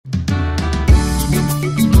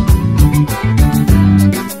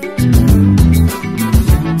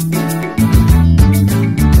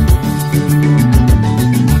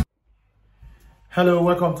Hello,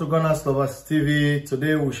 welcome to GunnersLoversTV.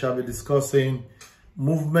 Today we shall be discussing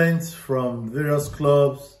movements from various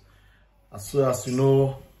clubs. As you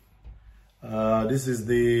know, this is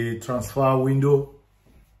the transfer window.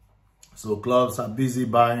 So clubs are busy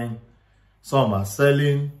buying, some are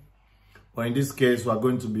selling. But in this case, we are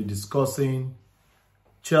going to be discussing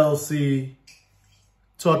Chelsea,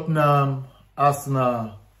 Tottenham,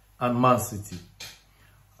 Arsenal, and Man City.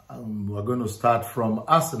 We're going to start from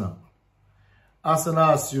Arsenal. Arsenal,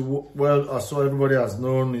 as everybody has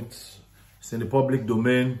known, it's in the public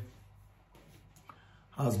domain,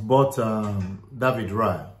 has bought David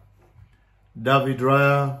Raya. David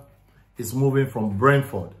Raya is moving from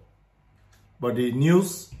Brentford. But the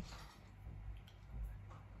news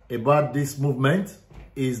about this movement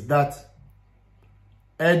is that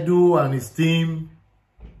Edu and his team,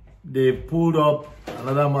 they pulled up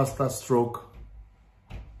another master stroke.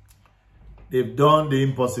 They've done the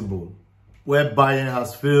impossible. Where Bayern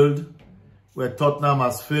has failed, where Tottenham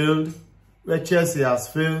has failed, where Chelsea has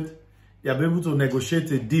failed, they are able to negotiate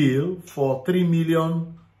a deal for £3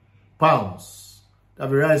 million. David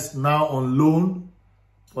Raya is now on loan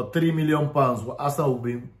for £3 million. Where Arsenal will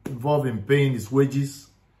be involved in paying his wages.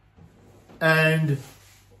 And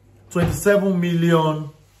 £27 million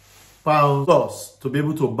plus to be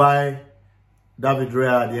able to buy David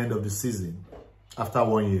Raya at the end of the season after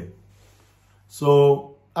 1 year. So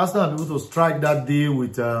Arsenal are able to strike that deal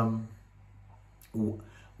with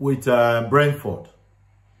Brentford.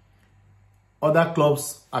 Other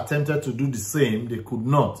clubs attempted to do the same. They could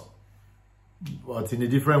not, but in a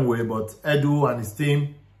different way. But Edu and his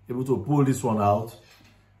team able to pull this one out.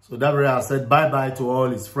 So David Raya said bye-bye to all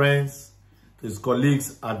his friends, to his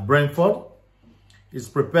colleagues at Brentford. He's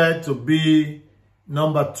prepared to be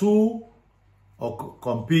number 2 or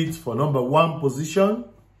compete for number 1 position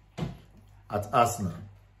at Arsenal.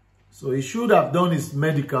 So he should have done his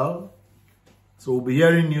medical. So we'll be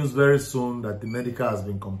hearing news very soon that the medical has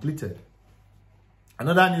been completed.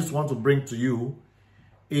 Another news I want to bring to you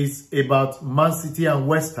is about Man City and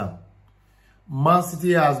West Ham. Man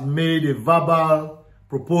City has made a verbal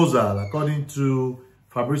proposal, according to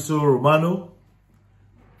Fabrizio Romano,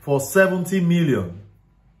 for 70 million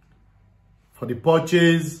for the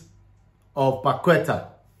purchase of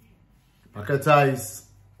Paqueta. Paqueta is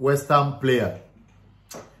West Ham player.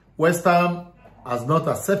 West Ham has not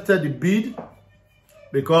accepted the bid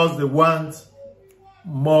because they want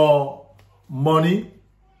more money.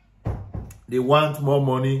 They want more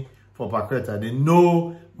money for Paqueta. They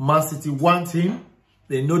know Man City want him.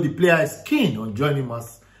 They know the player is keen on joining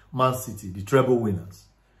Man City, the treble winners.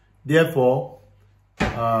 Therefore,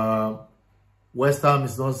 West Ham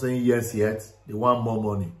is not saying yes yet. They want more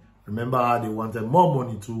money. Remember how they wanted more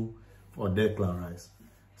money too for Declan Rice.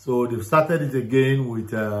 So they've started it again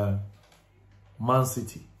with Man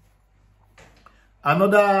City.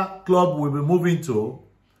 Another club we'll be moving to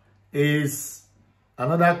is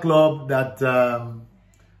another club that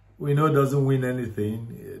we know doesn't win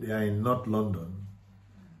anything. They are in North London.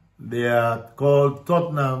 They are called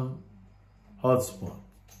Tottenham Hotspur.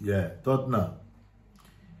 Yeah, Tottenham.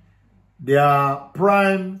 Their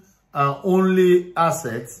prime and only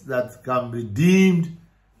assets that can be deemed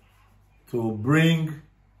to bring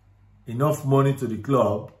enough money to the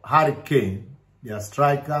club, Harry Kane, their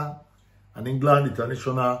striker, an England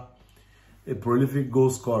international, a prolific goal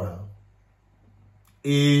scorer,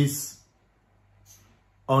 is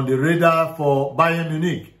on the radar for Bayern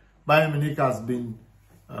Munich. Bayern Munich has been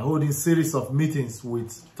holding a series of meetings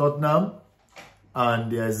with Tottenham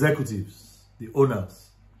and their executives, the owners.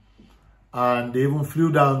 And they even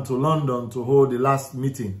flew down to London to hold the last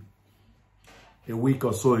meeting a week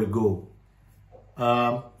or so ago.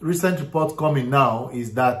 Recent report coming now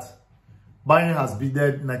is that Bayern has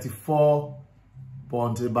bidded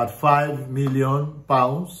 £94.5 million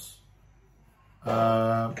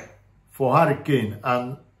for Harry Kane,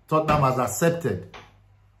 and Tottenham has accepted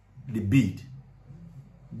the bid.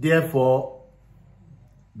 Therefore,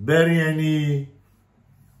 bearing any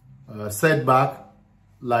setback,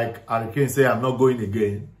 like Harry Kane say, I'm not going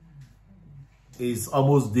again, is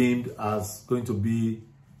almost deemed as going to be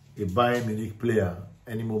a Bayern Munich player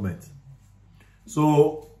any moment.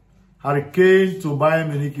 So Harry Kane to Bayern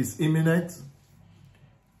Munich is imminent.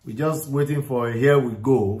 We're just waiting for a here we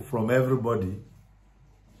go from everybody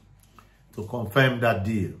to confirm that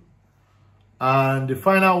deal. And the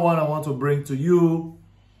final one I want to bring to you,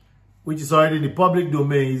 which is already in the public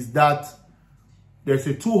domain, is that there's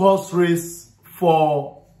a 2-horse race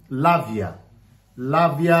for Lavia.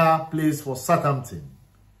 Lavia plays for Southampton.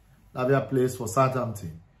 Lavia plays for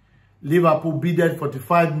Southampton. Liverpool bidded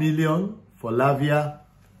 45 million for Lavia.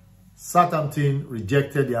 Southampton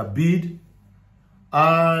rejected their bid,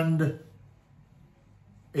 and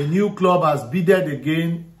a new club has bidded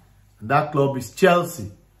again, and that club is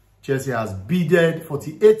Chelsea. Chelsea has bidded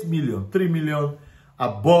 48 million, 3 million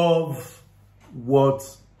above what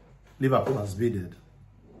Liverpool has bidded.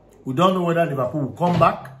 We don't know whether Liverpool will come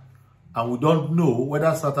back, and we don't know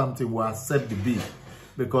whether Southampton will accept the bid,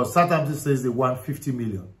 because Southampton says they want 50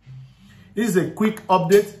 million. This is a quick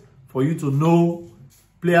update for you to know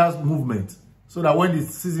players' movement, so that when the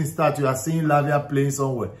season starts, you are seeing Lavia playing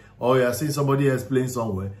somewhere, or you are seeing somebody else playing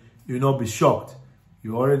somewhere, you will not be shocked.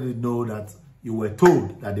 You already know that you were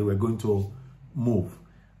told that they were going to move.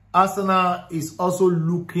 Arsenal is also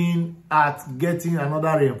looking at getting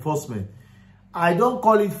another reinforcement. I don't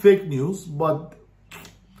call it fake news, but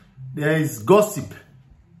there is gossip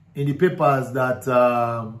in the papers that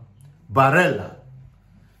Barella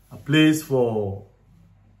plays for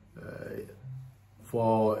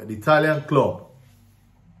the Italian club.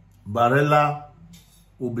 Barella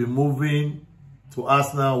will be moving to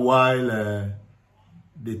Arsenal, while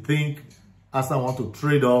they think Arsenal want to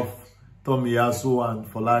trade off Tomiyasu and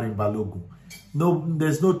Folarin Balogun. No,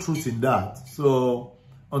 there's no truth in that. So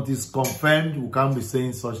until it's confirmed, we can't be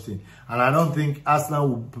saying such thing. And I don't think Arsenal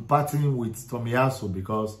will be parting with Tomiyasu,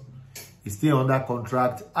 because he's still under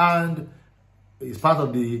contract and it's part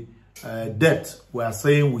of the debt we are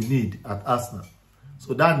saying we need at Arsenal.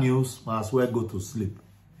 So that news might as well go to sleep.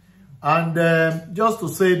 And just to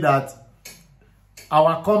say that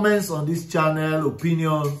our comments on this channel,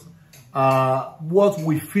 opinions, are what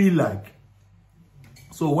we feel like.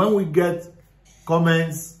 So when we get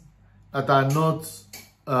comments that are not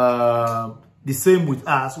the same with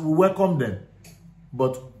us, we welcome them.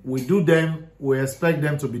 But we do them, we expect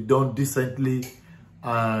them to be done decently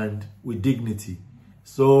and with dignity.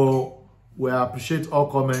 So we appreciate all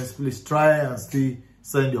comments. Please try and still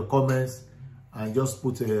send your comments and just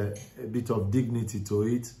put a bit of dignity to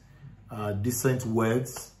it. Decent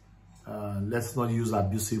words. Let's not use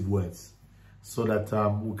abusive words, so that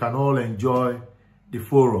we can all enjoy the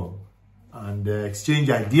forum and exchange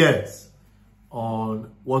ideas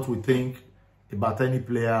on what we think about any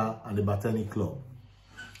player and about any club.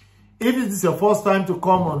 If this is your first time to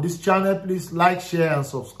come on this channel, please like, share, and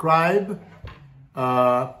subscribe.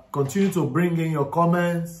 Continue to bring in your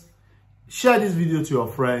comments. Share this video to your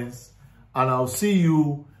friends. And I'll see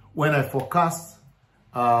you when I forecast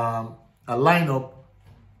a lineup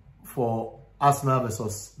for Arsenal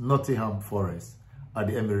versus Nottingham Forest at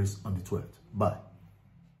the Emirates on the 12th. Bye.